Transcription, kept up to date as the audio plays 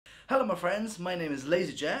Hello my friends, my name is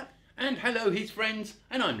LAZERJET. And hello his friends,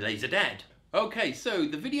 and I'm LaserDad. Okay, so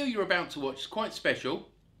the video you're about to watch is quite special.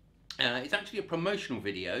 It's actually a promotional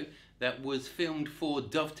video that was filmed for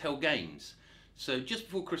Dovetail Games. So just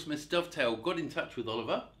before Christmas, Dovetail got in touch with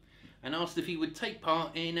Oliver and asked if he would take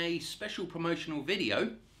part in a special promotional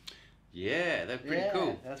video. Yeah, they're pretty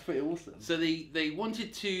cool. That's pretty awesome. So they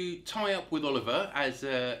wanted to tie up with Oliver as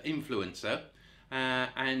an influencer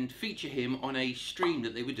and feature him on a stream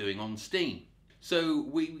that they were doing on Steam. So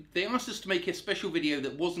they asked us to make a special video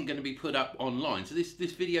that wasn't going to be put up online. So this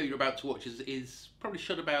video you're about to watch is probably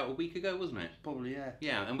shot about a week ago, wasn't it? Probably, yeah.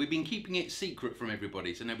 Yeah, and we've been keeping it secret from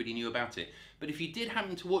everybody, so nobody knew about it. But if you did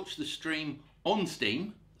happen to watch the stream on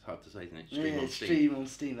Steam, it's hard to say, isn't it? Stream on Steam. Stream on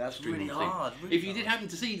Steam. That's really hard. If you did happen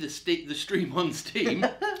to see the stream on Steam,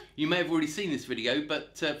 you may have already seen this video.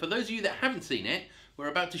 But for those of you that haven't seen it, we're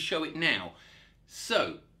about to show it now.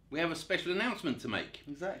 So we have a special announcement to make.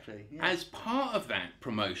 Exactly. Yeah. As part of that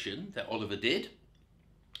promotion that Oliver did,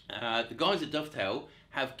 the guys at Dovetail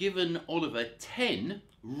have given Oliver 10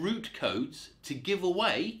 route codes to give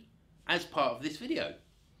away as part of this video.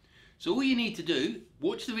 So all you need to do,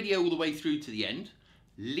 watch the video all the way through to the end,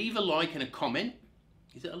 leave a like and a comment.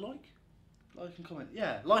 Is it a like? Like and comment.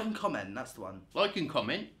 Yeah, like and comment, that's the one. Like and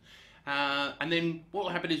comment. And then what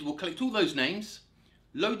will happen is we'll collect all those names,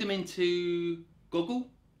 load them into Google.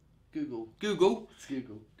 It's Google.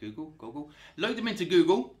 Load them into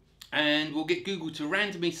Google, and we'll get Google to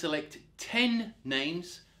randomly select 10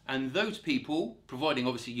 names, and those people, providing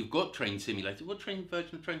obviously you've got Train Simulator. What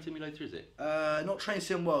version of Train Simulator is it? Not Train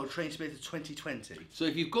Sim World, Train Simulator 2020. So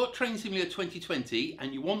if you've got Train Simulator 2020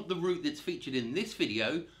 and you want the route that's featured in this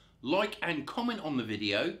video, like and comment on the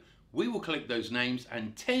video. We will collect those names,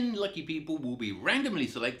 and 10 lucky people will be randomly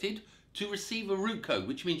selected to receive a route code,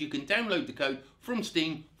 which means you can download the code from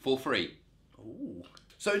Steam for free. Ooh.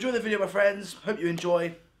 So enjoy the video, my friends. Hope you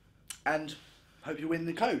enjoy, and hope you win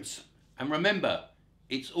the codes. And remember,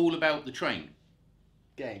 it's all about the train.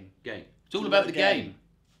 Game. It's all about the game.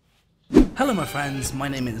 Hello my friends, my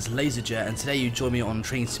name is LaZERJET, and today you join me on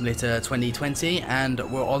Train Simulator 2020, and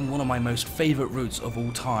we're on one of my most favourite routes of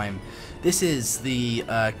all time. This is the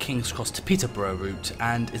King's Cross to Peterborough route,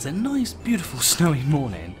 and it's a nice beautiful snowy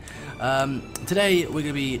morning. Today we're going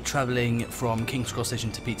to be travelling from King's Cross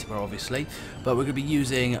Station to Peterborough, obviously, but we're going to be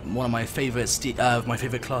using one of my favourite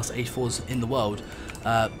Class A4s in the world,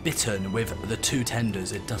 Bittern, with the 2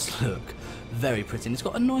 tenders. It does look very pretty, and it's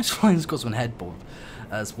got a nice flying Scotsman headboard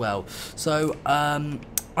as well. So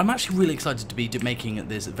I'm actually really excited to be making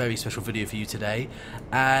this very special video for you today,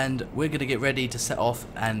 and we're going to get ready to set off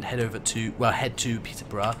and head to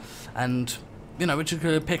Peterborough, and you know, we're just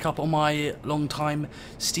going to pick up on my long-time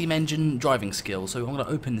steam engine driving skills. So I'm going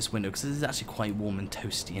to open this window because it is actually quite warm and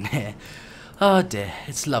toasty in here. Oh dear,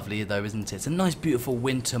 it's lovely though, isn't it? It's a nice beautiful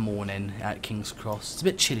winter morning at King's Cross. It's a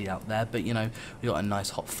bit chilly out there, but you know, we got a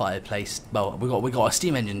nice hot fireplace. Well, we got a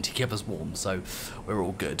steam engine to keep us warm, so we're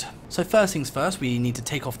all good. So first things first, we need to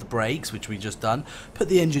take off the brakes, which we just done, put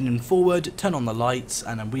the engine in forward, turn on the lights,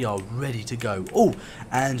 and then we are ready to go. Oh,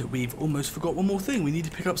 and we've almost forgot one more thing. We need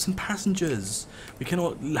to pick up some passengers. We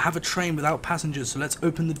cannot have a train without passengers, so let's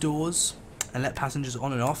open the doors and let passengers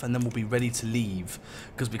on and off, and then we'll be ready to leave,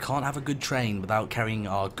 because we can't have a good train without carrying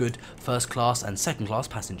our good first class and second class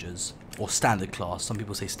passengers, or standard class. Some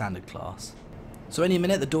people say standard class. So any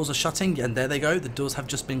minute the doors are shutting, and there they go, the doors have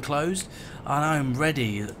just been closed, and I'm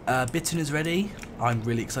ready. Bittern is ready. I'm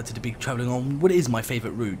really excited to be travelling on what is my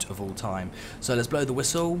favourite route of all time. So let's blow the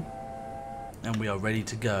whistle, and we are ready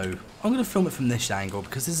to go. I'm going to film it from this angle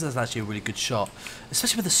because this is actually a really good shot,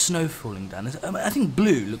 especially with the snow falling down. I think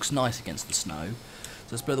blue looks nice against the snow. So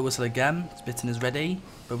let's blow the whistle again. Bittern is ready,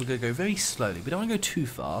 but we're going to go very slowly. We don't want to go too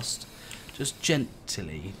fast, just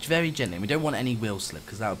gently, very gently. We don't want any wheel slip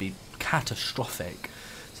because that would be catastrophic.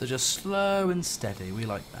 So just slow and steady. We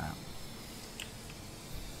like that.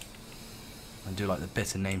 I do like the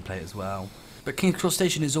Bittern nameplate as well. But King's Cross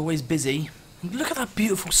Station is always busy. Look at that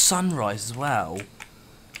beautiful sunrise as well.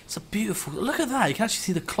 It's a beautiful... Look at that. You can actually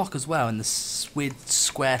see the clock as well in the weird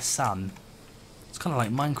square sun. It's kind of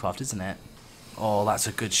like Minecraft, isn't it? Oh, that's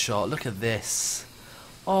a good shot. Look at this.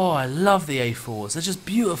 Oh, I love the A4s. They're just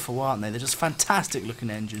beautiful, aren't they? They're just fantastic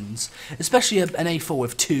looking engines. Especially an A4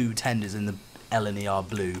 with 2 tenders in the LNER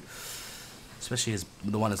blue. Especially as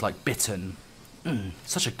the one is like Bittern.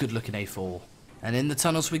 Such a good looking A4. And in the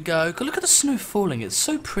tunnels we go. Look at the snow falling. It's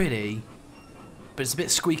so pretty. But it's a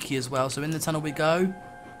bit squeaky as well, so in the tunnel we go.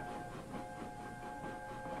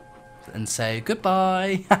 And say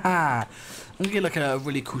goodbye. Haha. I'm going to get like a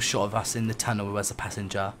really cool shot of us in the tunnel as a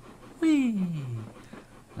passenger. Whee!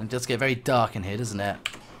 And it does get very dark in here, doesn't it?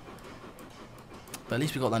 But at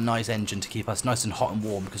least we've got that nice engine to keep us nice and hot and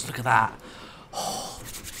warm, because look at that. Oh,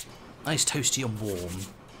 nice toasty and warm.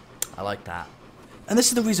 I like that. And this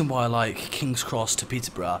is the reason why I like King's Cross to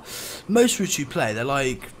Peterborough. Most routes you play, they're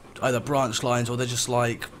like either branch lines or they're just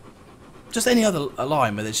like any other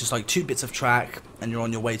line where it's just like 2 bits of track and you're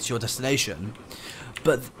on your way to your destination.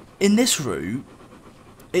 But in this route,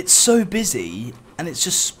 it's so busy and it's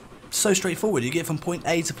just so straightforward. You get from point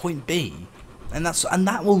A to point B, and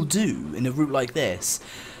that will do in a route like this.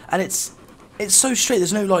 And it's so straight.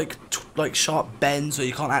 There's no like sharp bends where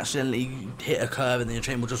you can't accidentally hit a curve and then your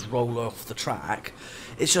train will just roll off the track.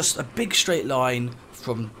 It's just a big straight line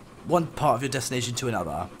from one part of your destination to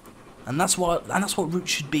another. And that's what route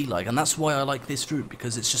should be like, and that's why I like this route,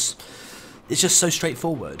 because it's just so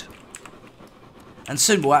straightforward. And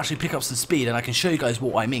soon we'll actually pick up some speed, and I can show you guys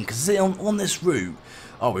what I mean. Because on this route,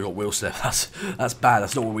 oh, we got wheel slip. That's bad.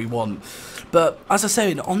 That's not what we want. But as I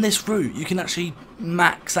said, on this route, you can actually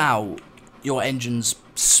max out your engine's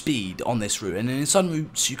speed on this route, and in some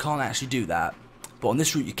routes you can't actually do that. But on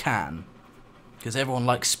this route you can, because everyone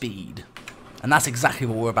likes speed, and that's exactly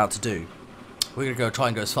what we're about to do. We're going to try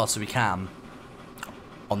and go as fast as we can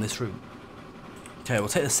on this route. Okay, we'll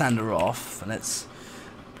take the sander off, and let's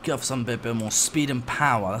get off some bit more speed and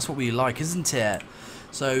power. That's what we like, isn't it?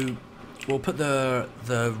 So we'll put the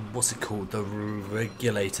what's it called? The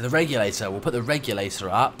regulator. The regulator. We'll put the regulator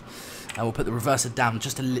up, and we'll put the reverser down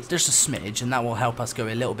just a smidge, and that will help us go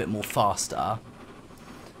a little bit more faster.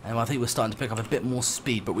 And I think we're starting to pick up a bit more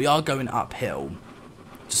speed, but we are going uphill,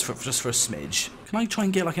 just for a smidge. Can I try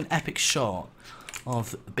and get like an epic shot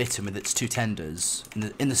of Bittern with its 2 tenders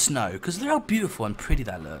in the snow? Because look how beautiful and pretty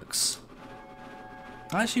that looks.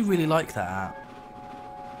 I actually really like that.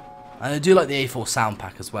 And I do like the A4 sound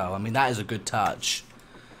pack as well. I mean, that is a good touch.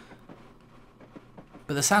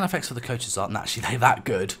 But the sound effects for the coaches aren't actually that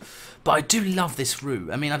good. But I do love this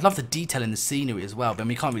route. I mean, I love the detail in the scenery as well. But I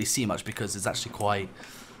mean, you can't really see much because it's actually quite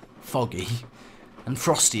foggy. And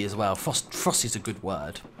frosty as well. Frosty's a good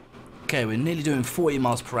word. Okay, we're nearly doing 40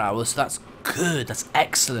 miles per hour, so that's good. That's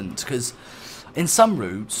excellent. Because in some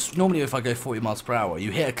routes, normally if I go 40 miles per hour,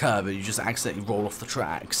 you hit a curve and you just accidentally roll off the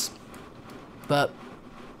tracks. But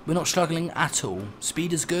we're not struggling at all.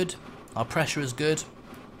 Speed is good. Our pressure is good.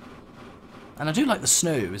 And I do like the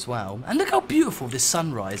snow as well. And look how beautiful this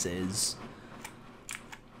sunrise is.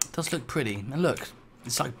 It does look pretty. And look,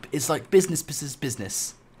 it's like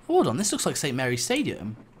business. Hold on, this looks like St. Mary's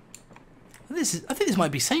Stadium. I think this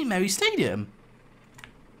might be St. Mary's Stadium.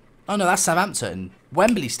 Oh no, that's Southampton.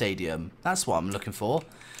 Wembley Stadium. That's what I'm looking for.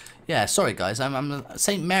 Yeah, sorry guys.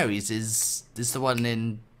 St. Mary's is the one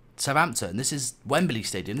in Southampton. This is Wembley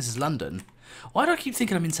Stadium. This is London. Why do I keep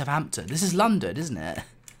thinking I'm in Southampton? This is London, isn't it?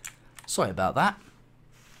 Sorry about that.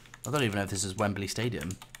 I don't even know if this is Wembley Stadium.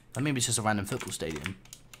 Or maybe it's just a random football stadium.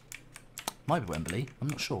 Might be Wembley. I'm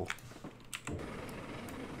not sure.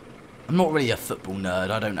 I'm not really a football nerd.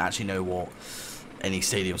 I don't actually know what any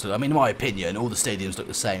stadiums look. I mean, in my opinion, all the stadiums look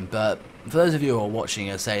the same. But for those of you who are watching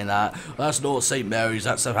and saying that, that's not St. Mary's,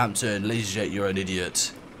 that's Southampton, LaZERJET, you're an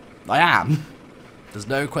idiot. I am. There's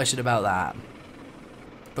no question about that.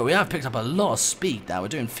 But we have picked up a lot of speed now. We're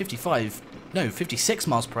doing 56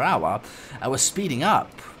 miles per hour, and we're speeding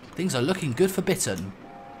up. Things are looking good for Bittern.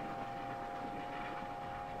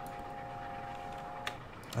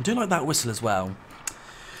 I do like that whistle as well.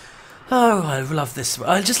 Oh, I love this.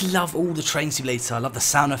 I just love all the Train Simulator. I love the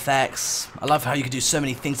sound effects. I love how you can do so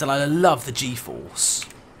many things, and I love the G-force.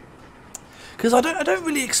 Because I don't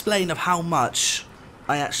really explain of how much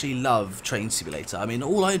I actually love Train Simulator. I mean,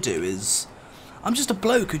 all I do is I'm just a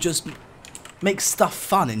bloke who just makes stuff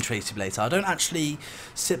fun in Train Simulator. I don't actually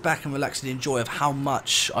sit back and relax and enjoy of how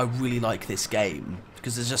much I really like this game,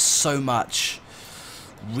 because there's just so much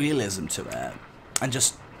realism to it, and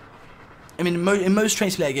just, I mean, in most Train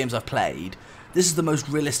Simulator games I've played, this is the most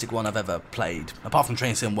realistic one I've ever played, apart from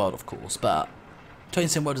Train Sim World, of course. But Train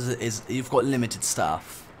Sim World is you've got limited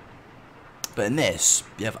stuff, but in this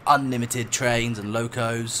you have unlimited trains and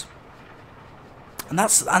locos. And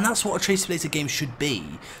that's what a Train Simulator game should be.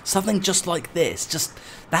 Something just like this. Just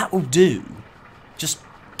that will do. Just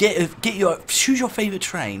choose your favourite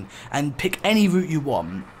train and pick any route you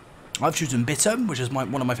want. I've chosen Bittern, which is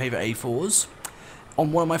one of my favourite A4s,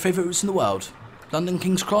 on one of my favourite routes in the world, London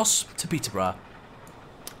King's Cross to Peterborough.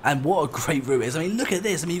 And what a great route it is. I mean, look at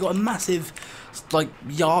this. I mean, you've got a massive like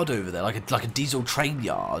yard over there, like a diesel train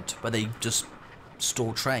yard where they just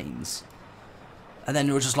store trains. And then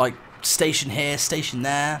you're just like station here, station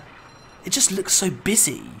there. It just looks so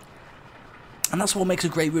busy. And that's what makes a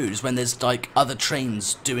great route, is when there's like other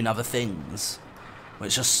trains doing other things. Where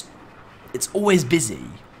it's always busy.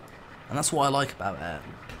 And that's what I like about it.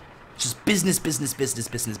 Just business, business, business,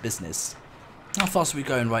 business, business. How fast are we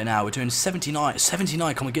going right now? We're doing 79.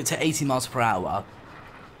 79, can we get to 80 miles per hour?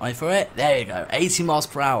 Wait for it. There you go. 80 miles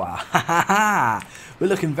per hour. Ha ha ha. We're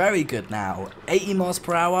looking very good now. 80 miles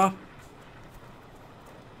per hour.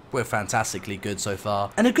 We're fantastically good so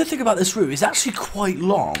far. And a good thing about this route is actually quite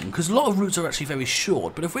long, because a lot of routes are actually very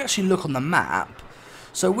short. But if we actually look on the map,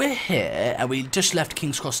 so we're here, and we just left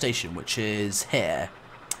King's Cross Station, which is here.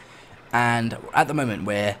 And at the moment,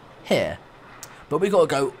 we're here. But we've got to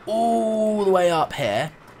go all the way up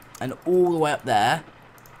here, and all the way up there,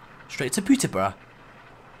 straight to Peterborough.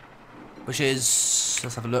 Which is,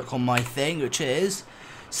 let's have a look on my thing, which is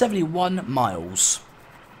 71 miles.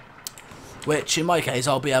 Which, in my case,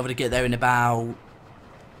 I'll be able to get there in about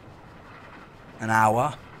an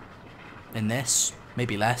hour in this,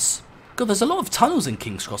 maybe less. God, there's a lot of tunnels in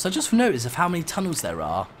King's Cross. I just noticed of how many tunnels there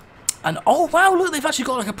are. And, oh wow, look, they've actually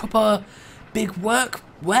got like a proper big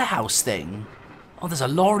warehouse thing. Oh, there's a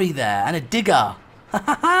lorry there, and a digger. Ha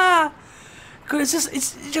ha ha! God, it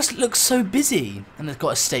just looks so busy. And they've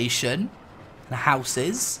got a station, and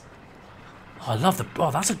houses. Oh, I love the, oh,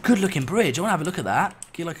 that's a good looking bridge. I want to have a look at that.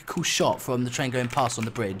 Get like a cool shot from the train going past on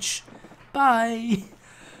the bridge. Bye.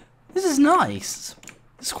 This is nice.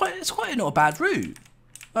 It's quite not a bad route.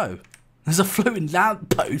 Oh, there's a floating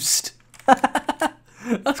lamppost.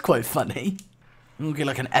 That's quite funny. And we'll get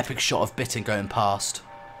like an epic shot of Bitten going past.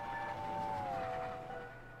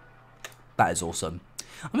 That is awesome.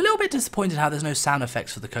 I'm a little bit disappointed how there's no sound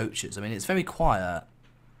effects for the coaches. I mean, it's very quiet.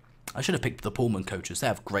 I should have picked the Pullman coaches. They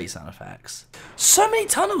have great sound effects. So many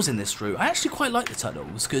tunnels in this route. I actually quite like the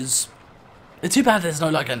tunnels because it's too bad there's no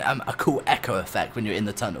like a cool echo effect when you're in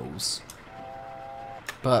the tunnels.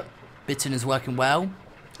 But Bitten is working well.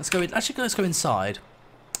 Let's go in. Actually, let's go inside.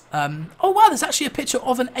 Oh wow, there's actually a picture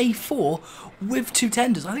of an A4 with 2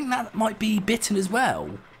 tenders. I think that might be Bitten as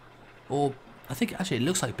well. Or I think actually it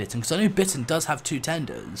looks like Bitten because I know Bitten does have 2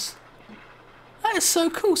 tenders. That is so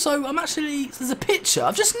cool. So I'm actually, there's a picture.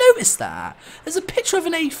 I've just noticed that. There's a picture of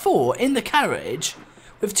an A4 in the carriage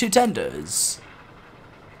with 2 tenders.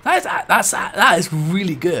 That is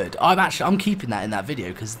really good. I'm keeping that in that video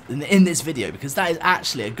because in this video because that is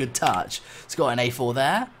actually a good touch. It's got an A4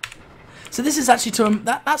 there. So this is actually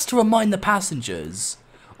that's to remind the passengers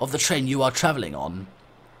of the train you are travelling on,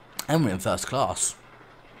 and we're in first class.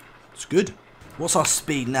 It's good. What's our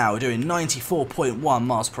speed now? We're doing 94.1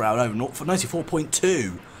 miles per hour. No, not for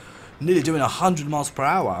 94.2. Nearly doing 100 miles per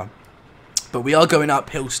hour. But we are going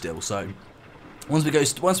uphill still. So once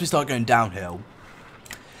we start going downhill,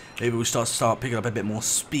 maybe we'll start picking up a bit more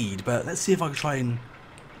speed. But let's see if I can try and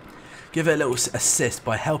give it a little assist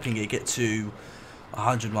by helping it get to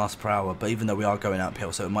 100 miles per hour. But even though we are going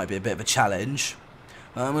uphill, so it might be a bit of a challenge.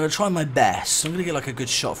 I'm going to try my best. I'm going to get like a good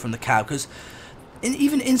shot from the cab because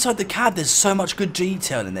even inside the cab there's so much good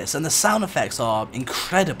detail in this, and the sound effects are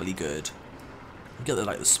incredibly good. You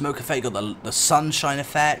got the smoke effect, you got the sunshine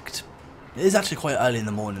effect. It is actually quite early in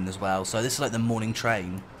the morning as well, so this is like the morning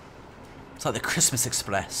train. It's like the Christmas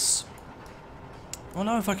Express. I don't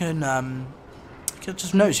know if I can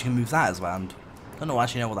just notice you can move that as well. I don't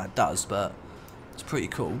actually know what that does, but it's pretty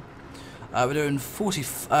cool. We're doing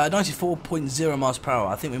 94.0 miles per hour.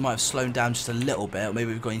 I think we might have slowed down just a little bit, or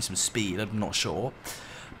maybe we've gained some speed, I'm not sure.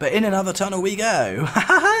 But in another tunnel we go! Ha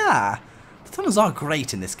ha ha! The tunnels are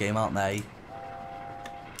great in this game, aren't they?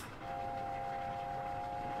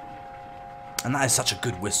 And that is such a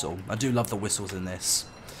good whistle. I do love the whistles in this.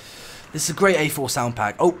 This is a great A4 sound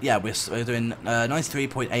pack. Oh, yeah, we're doing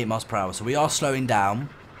 93.8 miles per hour, so we are slowing down.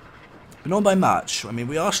 But not by much. I mean,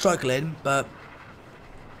 we are struggling, but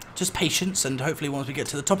just patience, and hopefully once we get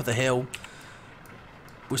to the top of the hill,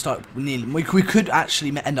 we could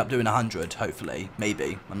actually end up doing 100, hopefully,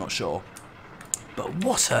 maybe, I'm not sure. But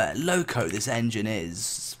what a loco this engine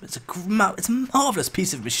is. It's a marvellous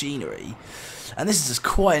piece of machinery, and this is just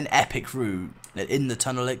quite an epic route. In the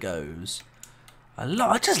tunnel it goes.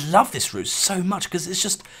 I just love this route so much because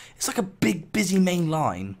it's like a big busy main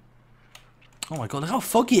line. Oh my god, look how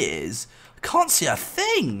foggy it is. I can't see a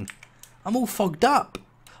thing. I'm all fogged up.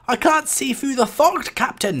 I can't see through the fog,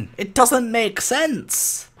 Captain. It doesn't make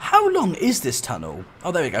sense. How long is this tunnel?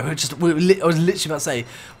 Oh, there we go. I was literally about to say,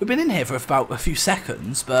 we've been in here for about a few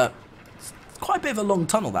seconds, but it's quite a bit of a long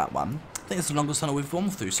tunnel, that one. I think it's the longest tunnel we've gone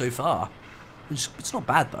through so far. It's not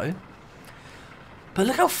bad, though. But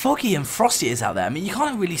look how foggy and frosty it is out there. I mean, you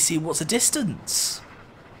can't really see what's a distance.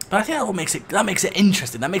 But I think that makes it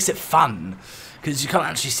interesting. That makes it fun. Because you can't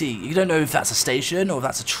actually see. You don't know if that's a station or if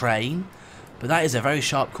that's a train. But that is a very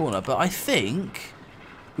sharp corner. But I think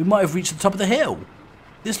we might have reached the top of the hill.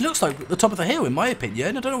 This looks like the top of the hill, in my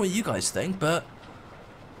opinion. I don't know what you guys think, but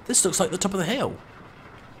this looks like the top of the hill.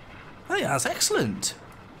 I think that's excellent.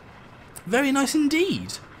 Very nice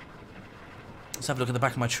indeed. Let's have a look at the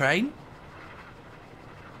back of my train.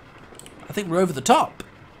 I think we're over the top.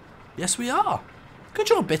 Yes, we are. Good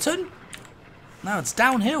job, Bitten. Now it's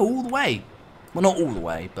downhill all the way. Well, not all the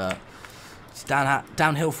way, but it's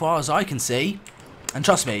downhill far as I can see. And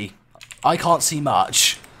trust me, I can't see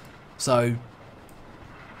much. So,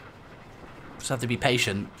 just have to be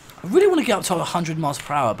patient. I really want to get up to 100 miles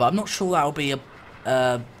per hour, but I'm not sure that'll be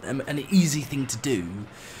an easy thing to do.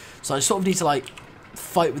 So I sort of need to like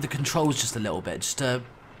fight with the controls just a little bit, just to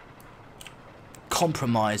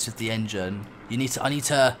compromise with the engine. I need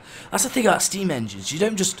to. That's the thing about steam engines. You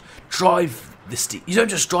don't just drive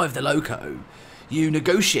the loco. You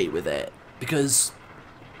negotiate with it, because,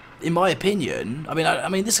 in my opinion, I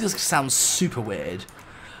mean, this sounds super weird,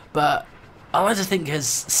 but I like to think as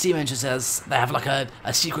steam engines they have like a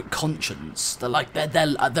secret conscience. They're like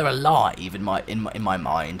they're alive in my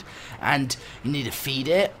mind, and you need to feed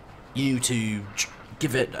it. You need to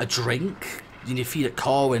give it a drink. You need to feed it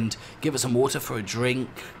coal and give it some water for a drink.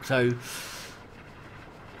 So,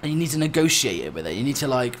 and you need to negotiate it with it. You need to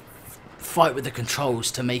like fight with the controls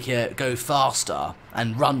to make it go faster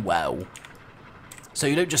and run well. So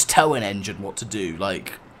you don't just tell an engine what to do,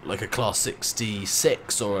 like a class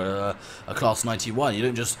 66 or a class 91. You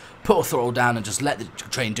don't just put a throttle down and just let the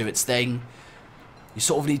train do its thing. You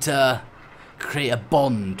sort of need to create a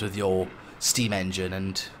bond with your steam engine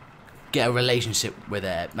and get a relationship with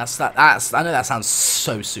it. I know that sounds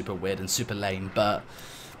so super weird and super lame, but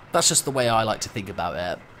that's just the way I like to think about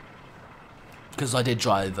it. Because I did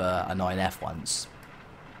drive a 9F once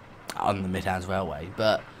on the Midlands Railway,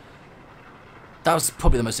 but that was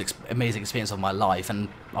probably the most amazing experience of my life, and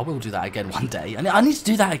I will do that again one day. And I need to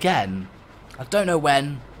do that again. I don't know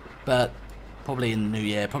when, but probably in the new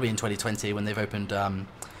year, probably in 2020 when they've opened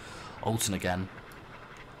Alton again.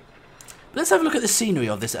 But let's have a look at the scenery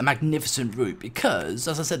of this magnificent route, because,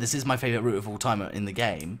 as I said, this is my favourite route of all time in the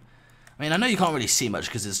game. I mean, I know you can't really see much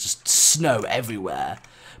because there's just snow everywhere,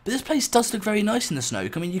 but this place does look very nice in the snow.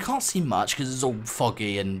 I mean, you can't see much because it's all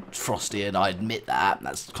foggy and frosty, and I admit that.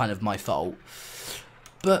 That's kind of my fault.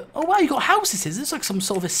 But, oh wow, you got houses here. It's like some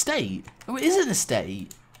sort of estate. Oh, it is an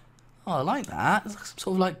estate. Oh, I like that. It's like some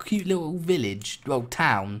sort of like cute little village, well,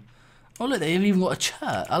 town. Oh look, they've even got a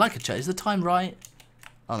church. I like a church. Is the time right?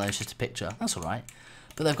 Oh no, it's just a picture. That's alright.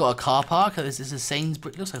 But they've got a car park. This is a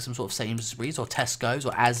Sainsbury's. It looks like some sort of Sainsbury's or Tesco's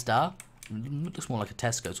or Asda. It looks more like a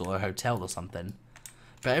Tesco's or a hotel or something.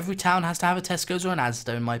 But every town has to have a Tesco's or an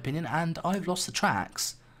Asda, in my opinion. And I've lost the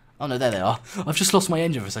tracks. Oh no, there they are. I've just lost my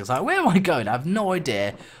engine for a second. Like, where am I going? I have no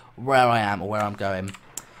idea where I am or where I'm going.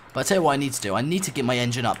 But I tell you what I need to do. I need to get my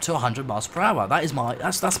engine up to 100 miles per hour. That is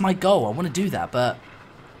that's my goal. I want to do that, but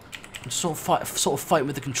I'm sort of fighting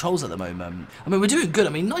with the controls at the moment. I mean, we're doing good. I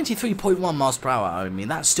mean, 93.1 miles per hour. I mean,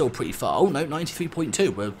 that's still pretty far. Oh no,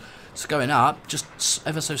 93.2. Well, it's going up, just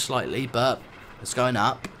ever so slightly, but it's going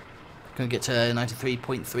up. Going to get to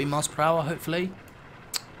 93.3 miles per hour, hopefully.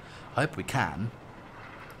 I hope we can.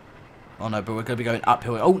 Oh no, but we're going to be going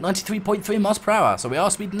uphill. Oh, 93.3 miles per hour. So we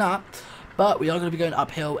are speeding up, but we are going to be going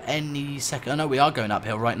uphill any second. Oh no, we are going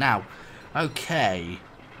uphill right now. Okay.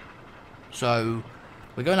 So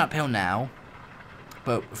we're going uphill now,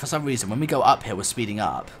 but for some reason, when we go uphill, we're speeding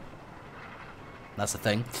up. That's the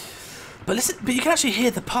thing. But listen, but you can actually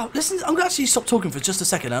hear the puff. Listen, I'm going to actually stop talking for just a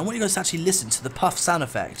second. I want you guys to actually listen to the puff sound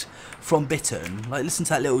effect from Bitten. Like, listen to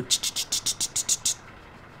that little.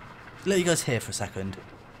 Let you guys hear for a second.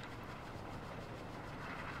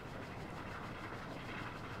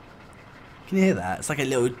 Can you hear that? It's like a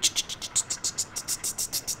little.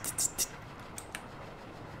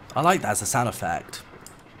 I like that as a sound effect.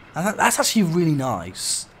 And that's actually really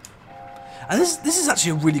nice. And this is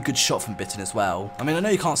actually a really good shot from Bitten as well. I mean, I know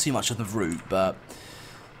you can't see much of the route, but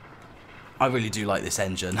I really do like this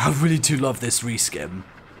engine. I really do love this reskin.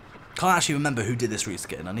 Can't actually remember who did this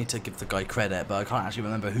reskin. I need to give the guy credit, but I can't actually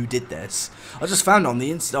remember who did this. I just found it on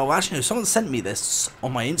the Insta. Oh, actually, no, someone sent me this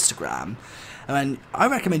on my Instagram, and I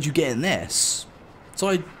recommend you getting this. So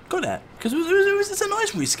I got it because it's a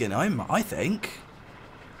nice reskin. I think.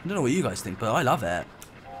 I don't know what you guys think, but I love it.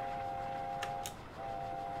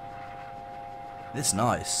 It's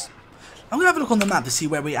nice. I'm gonna have a look on the map to see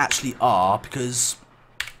where we actually are, because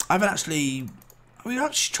we've actually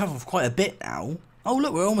travelled quite a bit now. Oh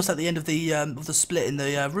look, we're almost at the end of the split in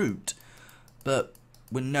the route, but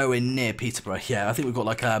we're nowhere near Peterborough yet. I think we've got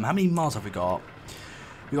like how many miles have we got?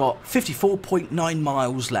 We got 54.9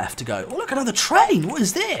 miles left to go. Oh look, another train. What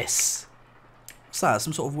is this? What's that?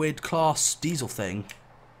 Some sort of weird class diesel thing.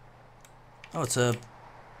 Oh, it's a...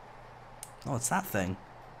 Oh, it's that thing.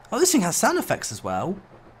 Oh, this thing has sound effects as well.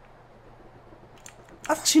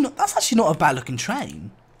 That's actually not a bad looking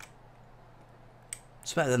train.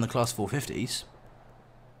 It's better than the Class 450s.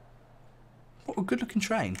 What a good looking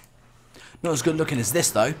train. Not as good looking as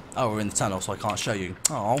this though. Oh, we're in the tunnel, so I can't show you.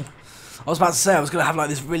 Oh. I was about to say I was going to have like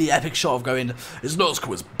this really epic shot of going, it's not as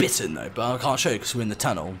cool as Bitten though, but I can't show you because we're in the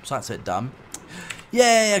tunnel, so that's it done.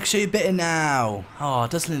 Yay, I can show you Bitten now. Oh,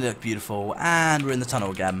 doesn't it look beautiful? And we're in the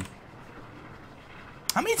tunnel again.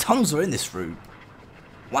 How many tunnels are in this route?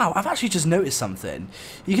 Wow, I've actually just noticed something.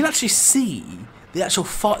 You can actually see the actual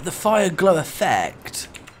the fire glow effect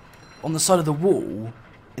on the side of the wall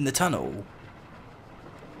in the tunnel.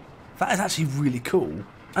 That is actually really cool.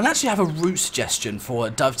 And I actually have a route suggestion for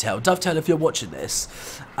Dovetail. Dovetail, if you're watching this,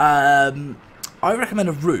 I recommend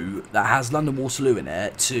a route that has London Waterloo in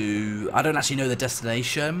it to... I don't actually know the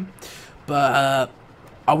destination, but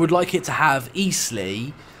I would like it to have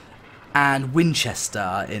Eastleigh and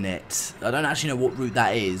Winchester in it. I don't actually know what route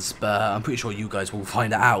that is, but I'm pretty sure you guys will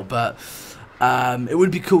find it out. But it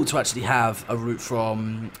would be cool to actually have a route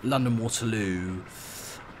from London Waterloo,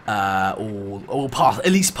 or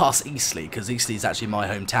at least past Eastleigh, because Eastleigh is actually my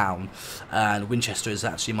hometown, and Winchester is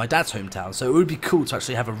actually my dad's hometown. So it would be cool to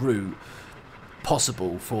actually have a route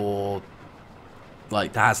possible for,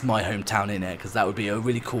 like, that has my hometown in it, because that would be a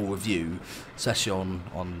really cool review, especially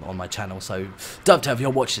on my channel. So Dovetail, if you're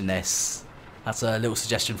watching this, that's a little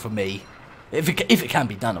suggestion from me, if it can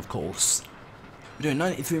be done, of course. We're doing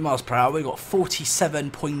 93 miles per hour. We've got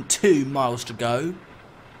 47.2 miles to go.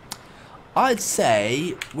 I'd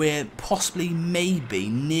say we're possibly, maybe,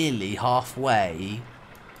 nearly halfway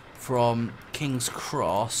from King's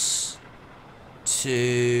Cross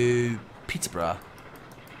to Peterborough.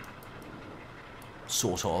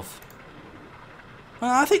 Sort of.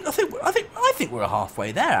 I think we're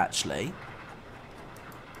halfway there, actually.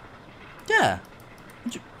 Yeah.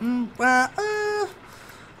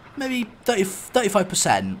 Maybe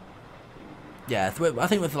 35%. Yeah, I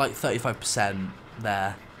think we're like 35%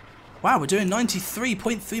 there. Wow, we're doing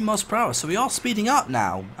 93.3 miles per hour, so we are speeding up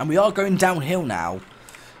now, and we are going downhill now.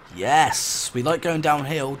 Yes, we like going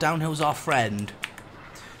downhill. Downhill's our friend.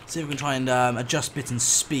 See if we can try and adjust Bitten's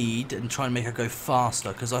speed and try and make her go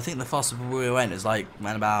faster, because I think the fastest we went is like,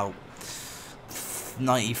 man, about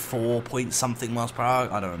 94 point something miles per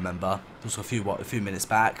hour. I don't remember. It was a few minutes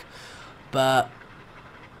back. But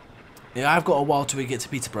yeah, I've got a while till we get to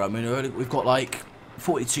Peterborough. I mean, we've got like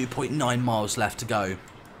 42.9 miles left to go.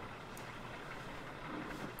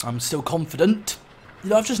 I'm still confident. You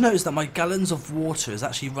know, I've just noticed that my gallons of water is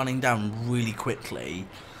actually running down really quickly,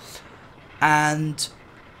 and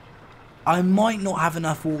I might not have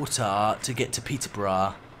enough water to get to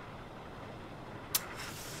Peterborough.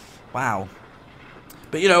 Wow.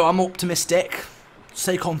 But, you know, I'm optimistic.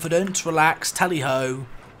 Stay confident, relax, tally-ho.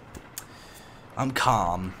 I'm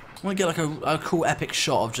calm. I want to get like a cool epic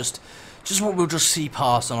shot of just what we'll just see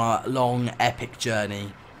past on our long epic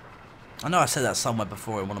journey. I know I said that somewhere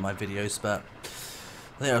before in one of my videos, but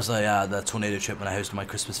there was the tornado trip when I hosted my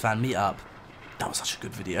Christmas fan meetup. That was such a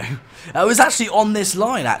good video. I was actually on this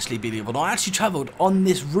line, actually, believe it or not. I actually travelled on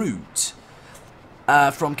this route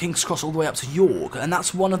from King's Cross all the way up to York, and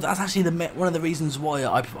that's one of the reasons why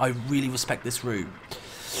I really respect this route.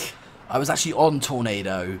 I was actually on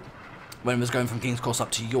Tornado when it was going from King's Cross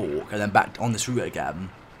up to York, and then back on this route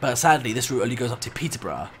again. But sadly, this route only goes up to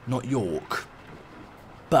Peterborough, not York.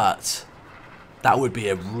 But that would be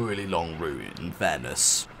a really long route, in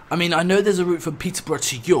fairness. I mean, I know there's a route from Peterborough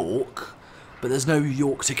to York, but there's no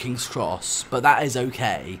York to King's Cross. But that is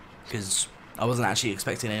okay, because I wasn't actually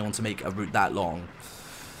expecting anyone to make a route that long.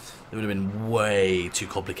 It would have been way too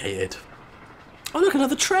complicated. Oh, look,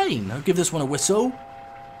 another train. I'll give this one a whistle.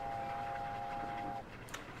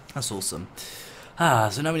 That's awesome.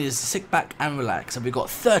 So now we need to sit back and relax. And we've got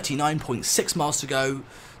 39.6 miles to go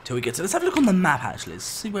till we get to... Let's have a look on the map, actually. Let's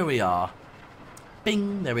see where we are.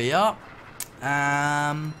 Bing, there we are.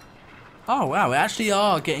 Oh, wow, we actually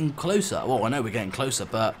are getting closer. Well, I know we're getting closer,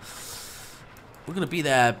 but we're going to be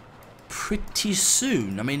there pretty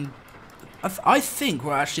soon. I mean, I think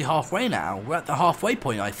we're actually halfway now. We're at the halfway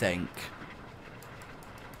point, I think.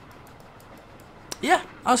 Yeah,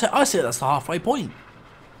 I say that's the halfway point.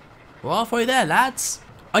 We're halfway there, lads.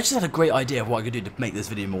 I just had a great idea of what I could do to make this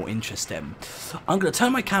video more interesting. I'm going to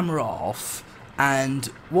turn my camera off, and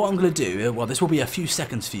what I'm going to do, well, this will be a few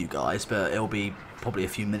seconds for you guys, but it'll be probably a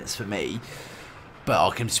few minutes for me, but I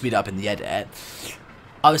can speed up in the edit.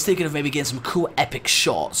 I was thinking of maybe getting some cool epic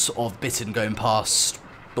shots of Bitten going past,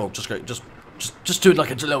 or just just do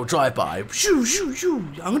like a little drive-by. Shoo, shoo, shoo.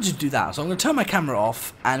 I'm going to do that. So I'm going to turn my camera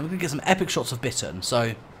off, and we're going to get some epic shots of Bitten.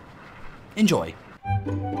 So, enjoy.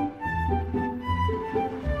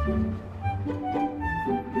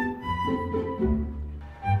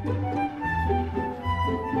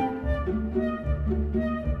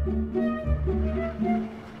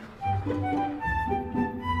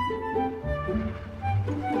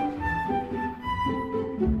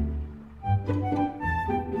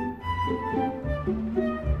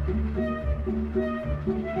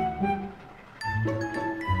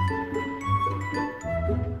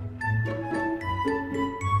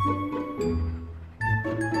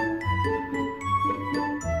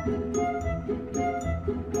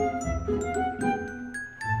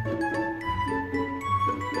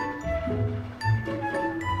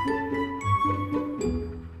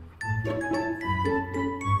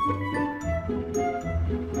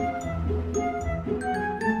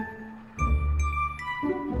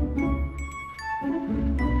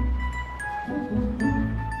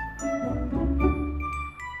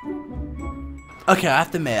 Okay, I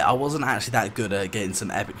have to admit, I wasn't actually that good at getting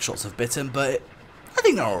some epic shots of Bitten, but I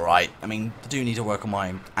think they're alright. I mean, I do need to work on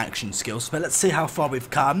my action skills, but let's see how far we've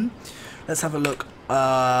come. Let's have a look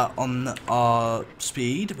on our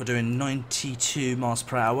speed. We're doing 92 miles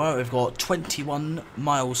per hour. We've got 21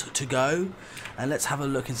 miles to go. And let's have a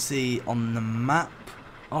look and see on the map.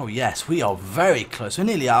 Oh yes, we are very close. We're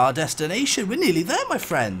nearly at our destination. We're nearly there, my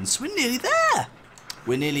friends. We're nearly there.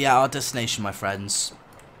 We're nearly at our destination, my friends.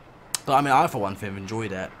 But I mean, I for one thing have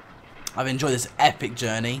enjoyed it. I've enjoyed this epic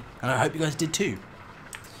journey, and I hope you guys did too.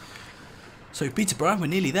 So Peterborough, we're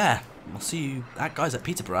nearly there. I'll see you guys at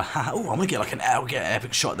Peterborough. Oh, I'm gonna get like I'll get an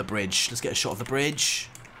epic shot of the bridge. Let's get a shot of the bridge.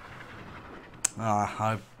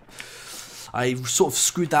 I sort of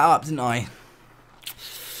screwed that up, didn't I? I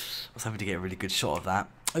was having to get a really good shot of that.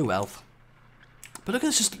 Oh well. But look,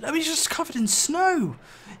 it's just covered in snow.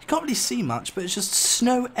 You can't really see much, but it's just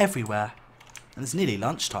snow everywhere. And it's nearly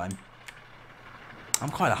lunchtime. I'm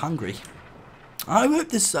kind of hungry. I hope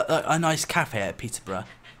there's a nice cafe at Peterborough.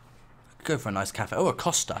 I could go for a nice cafe. Oh, a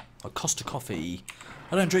Costa. A Costa coffee.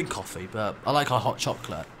 I don't drink coffee, but I like our hot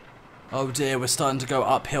chocolate. Oh dear, we're starting to go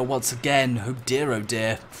uphill once again. Oh dear, oh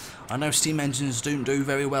dear. I know steam engines don't do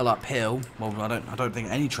very well uphill. Well, I don't think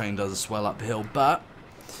any train does well uphill, but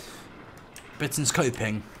Bitten's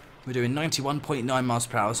coping. We're doing 91.9 miles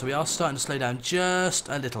per hour, so we are starting to slow down just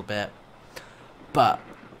a little bit. But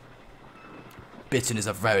Bitten is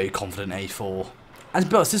a very confident A4. And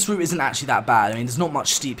to be honest, this route isn't actually that bad. I mean, there's not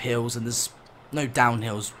much steep hills and there's no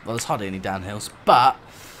downhills. Well, there's hardly any downhills. But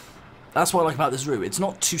that's what I like about this route. It's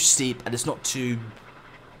not too steep and it's not too...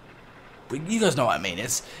 You guys know what I mean.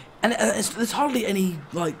 There's hardly any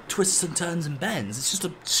like twists and turns and bends. It's just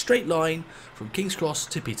a straight line from King's Cross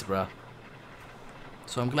to Peterborough.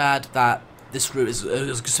 So I'm glad that this route is,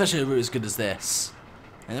 especially a route as good as this.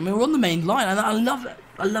 And I mean, we're on the main line, and I love it.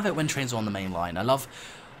 I love it when trains are on the main line. I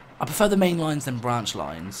prefer the main lines than branch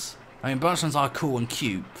lines. I mean, branch lines are cool and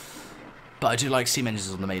cute, but I do like steam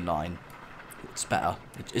engines on the main line. It's better.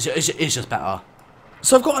 It's just better.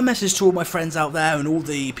 So I've got a message to all my friends out there and all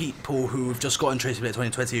the people who have just got in Train Simulator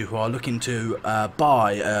 2020 who are looking to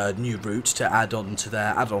buy a new route to add on to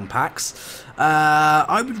their add-on packs.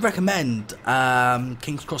 I would recommend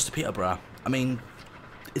King's Cross to Peterborough. I mean,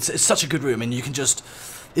 it's such a good route. I mean, you can just...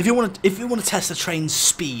 If you want to test the train's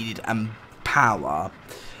speed and power,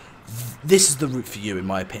 this is the route for you, in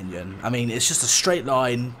my opinion. I mean, it's just a straight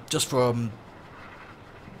line, just from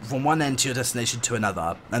one end to your destination to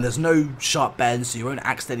another, and there's no sharp bends, so you won't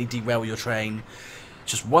accidentally derail your train.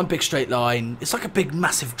 Just one big straight line. It's like a big,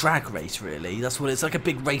 massive drag race, really. That's what it's like, a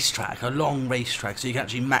big racetrack, a long racetrack, so you can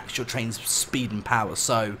actually max your train's speed and power.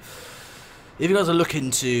 So, if you guys are looking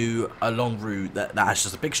to a long route that has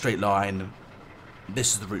just a big straight line,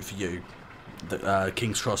 this is the route for you,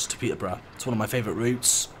 King's Cross to Peterborough. It's one of my favourite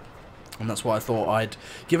routes, and that's why I thought I'd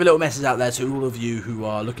give a little message out there to all of you who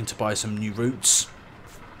are looking to buy some new routes.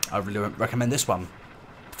 I really recommend this one.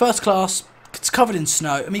 First class, it's covered in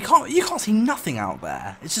snow. I mean, you can't see nothing out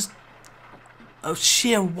there. It's just a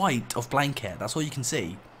sheer white of blanket. That's all you can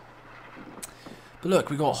see. But look,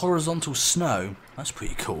 we've got horizontal snow. That's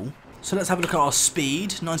pretty cool. So let's have a look at our speed,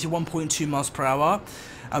 91.2 miles per hour.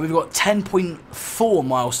 And we've got 10.4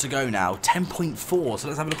 miles to go now. 10.4. So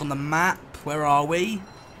let's have a look on the map. Where are we?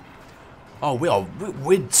 Oh,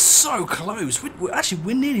 we're so close.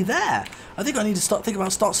 We're nearly there. I think I need to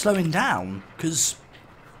start slowing down, because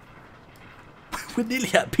we're nearly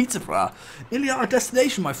at Peterborough. Nearly at our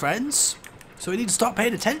destination, my friends. So we need to start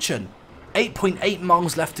paying attention. 8.8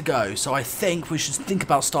 miles left to go, so I think we should think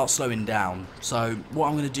about start slowing down. So what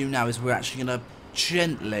I'm going to do now is we're actually going to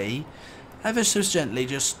gently, ever so gently,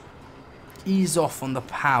 just ease off on the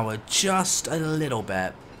power just a little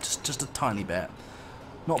bit, just a tiny bit,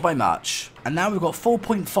 not by much. And now we've got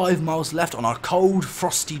 4.5 miles left on our cold,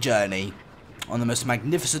 frosty journey on the most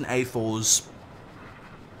magnificent A4s,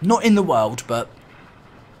 not in the world, but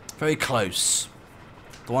very close.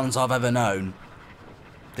 The ones I've ever known.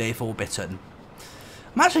 The A4 Bitten.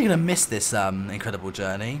 I'm actually going to miss this incredible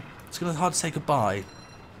journey. It's going to be hard to say goodbye,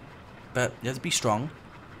 but you have to be strong.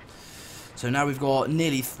 So now we've got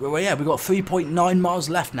nearly, well, yeah, we've got 3.9 miles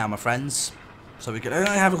left now, my friends. So we can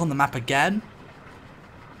have a look on the map again.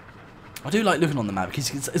 I do like looking on the map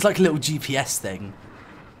because it's like a little GPS thing.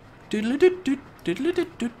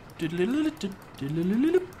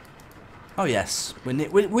 Oh yes,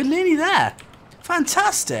 we're nearly there.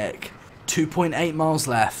 Fantastic. 2.8 miles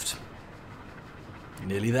left.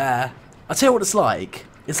 Nearly there. I'll tell you what it's like.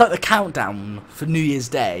 It's like the countdown for New Year's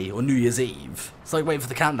Day or New Year's Eve. It's like waiting for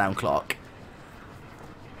the countdown clock.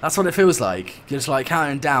 That's what it feels like. You're just like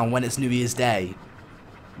counting down when it's New Year's Day.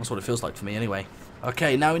 That's what it feels like for me anyway.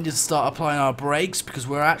 Okay, now we need to start applying our brakes because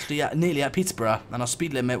we're actually nearly at Peterborough and our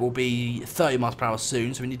speed limit will be 30 miles per hour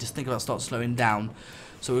soon, so we need to think about start slowing down.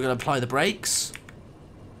 So we're going to apply the brakes.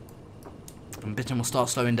 And Bitten will start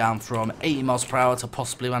slowing down from 80 miles per hour to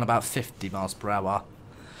possibly around about 50 miles per hour.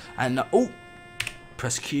 And, oh,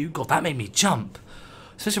 press Q. God, that made me jump.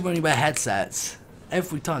 Especially when you wear headsets.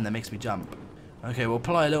 Every time that makes me jump. Okay, we'll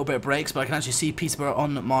apply a little bit of brakes, but I can actually see Peterborough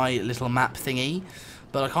on my little map thingy.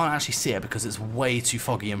 But I can't actually see it because it's way too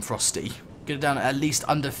foggy and frosty. Get it down at least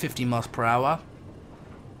under 50 miles per hour.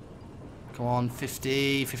 Come on,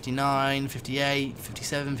 50, 59, 58,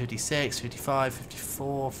 57, 56, 55,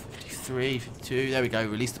 54, 53, 52. There we go,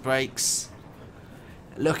 release the brakes.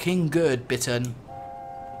 Looking good, Bitten.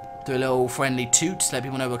 Do a little friendly toot to let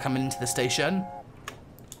people know we're coming into the station.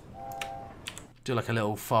 Do like a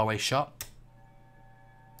little faraway shot.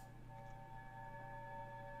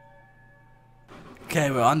 Okay,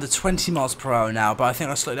 we're under 20 miles per hour now, but I think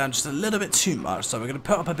I slowed down just a little bit too much, so we're going to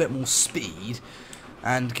put up a bit more speed.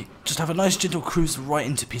 And just have a nice gentle cruise right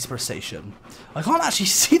into Peterborough Station. I can't actually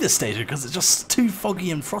see the station because it's just too foggy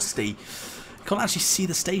and frosty. Can't actually see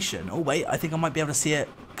the station. Oh wait, I think I might be able to see it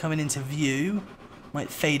coming into view. Might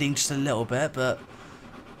fading just a little bit, but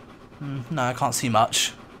no, I can't see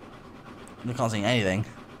much. I can't see anything.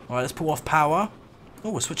 Alright, let's pull off power.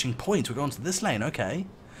 Oh, we're switching points. We're going to this lane, okay.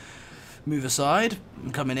 Move aside. I'm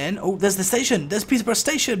coming in. Oh, there's the station. There's Peterborough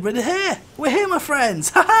Station. We're here. We're here, my friends.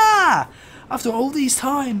 Ha ha! After all these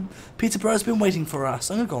time, Peterborough's been waiting for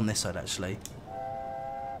us. I'm going to go on this side, actually.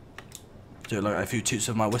 Do like a few toots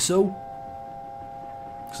of my whistle.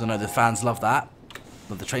 Because I know the fans love that.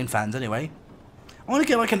 Love the train fans, anyway. I want to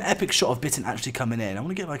get like an epic shot of Bitten actually coming in. I want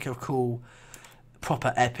to get like a cool,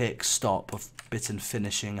 proper epic stop of Bitten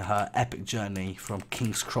finishing her epic journey from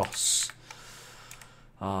King's Cross.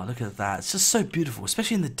 Oh, look at that. It's just so beautiful,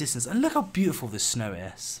 especially in the distance. And look how beautiful this snow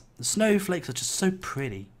is. The snowflakes are just so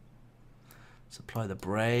pretty. Let's apply the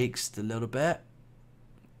brakes a little bit.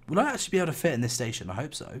 Will I actually be able to fit in this station? I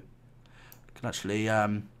hope so. I can actually,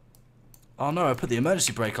 oh no, I put the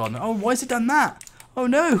emergency brake on. Oh, why has it done that? Oh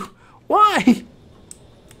no! Why?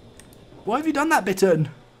 Why have you done that, Bitten?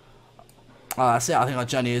 Oh, that's it. I think our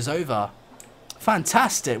journey is over.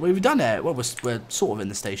 Fantastic. We've done it. Well, we're sort of in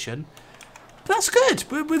the station. But that's good.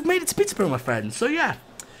 We've made it to Peterborough, my friends. So, yeah.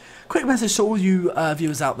 Quick message to all you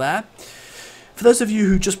viewers out there. For those of you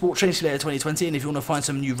who just bought Train Simulator 2020 and if you want to find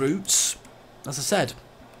some new routes, as I said,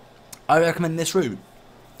 I recommend this route.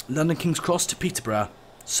 London King's Cross to Peterborough.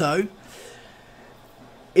 So,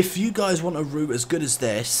 if you guys want a route as good as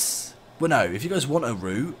this, well no, if you guys want a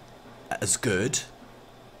route as good,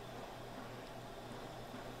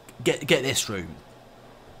 get this route.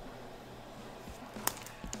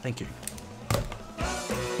 Thank you.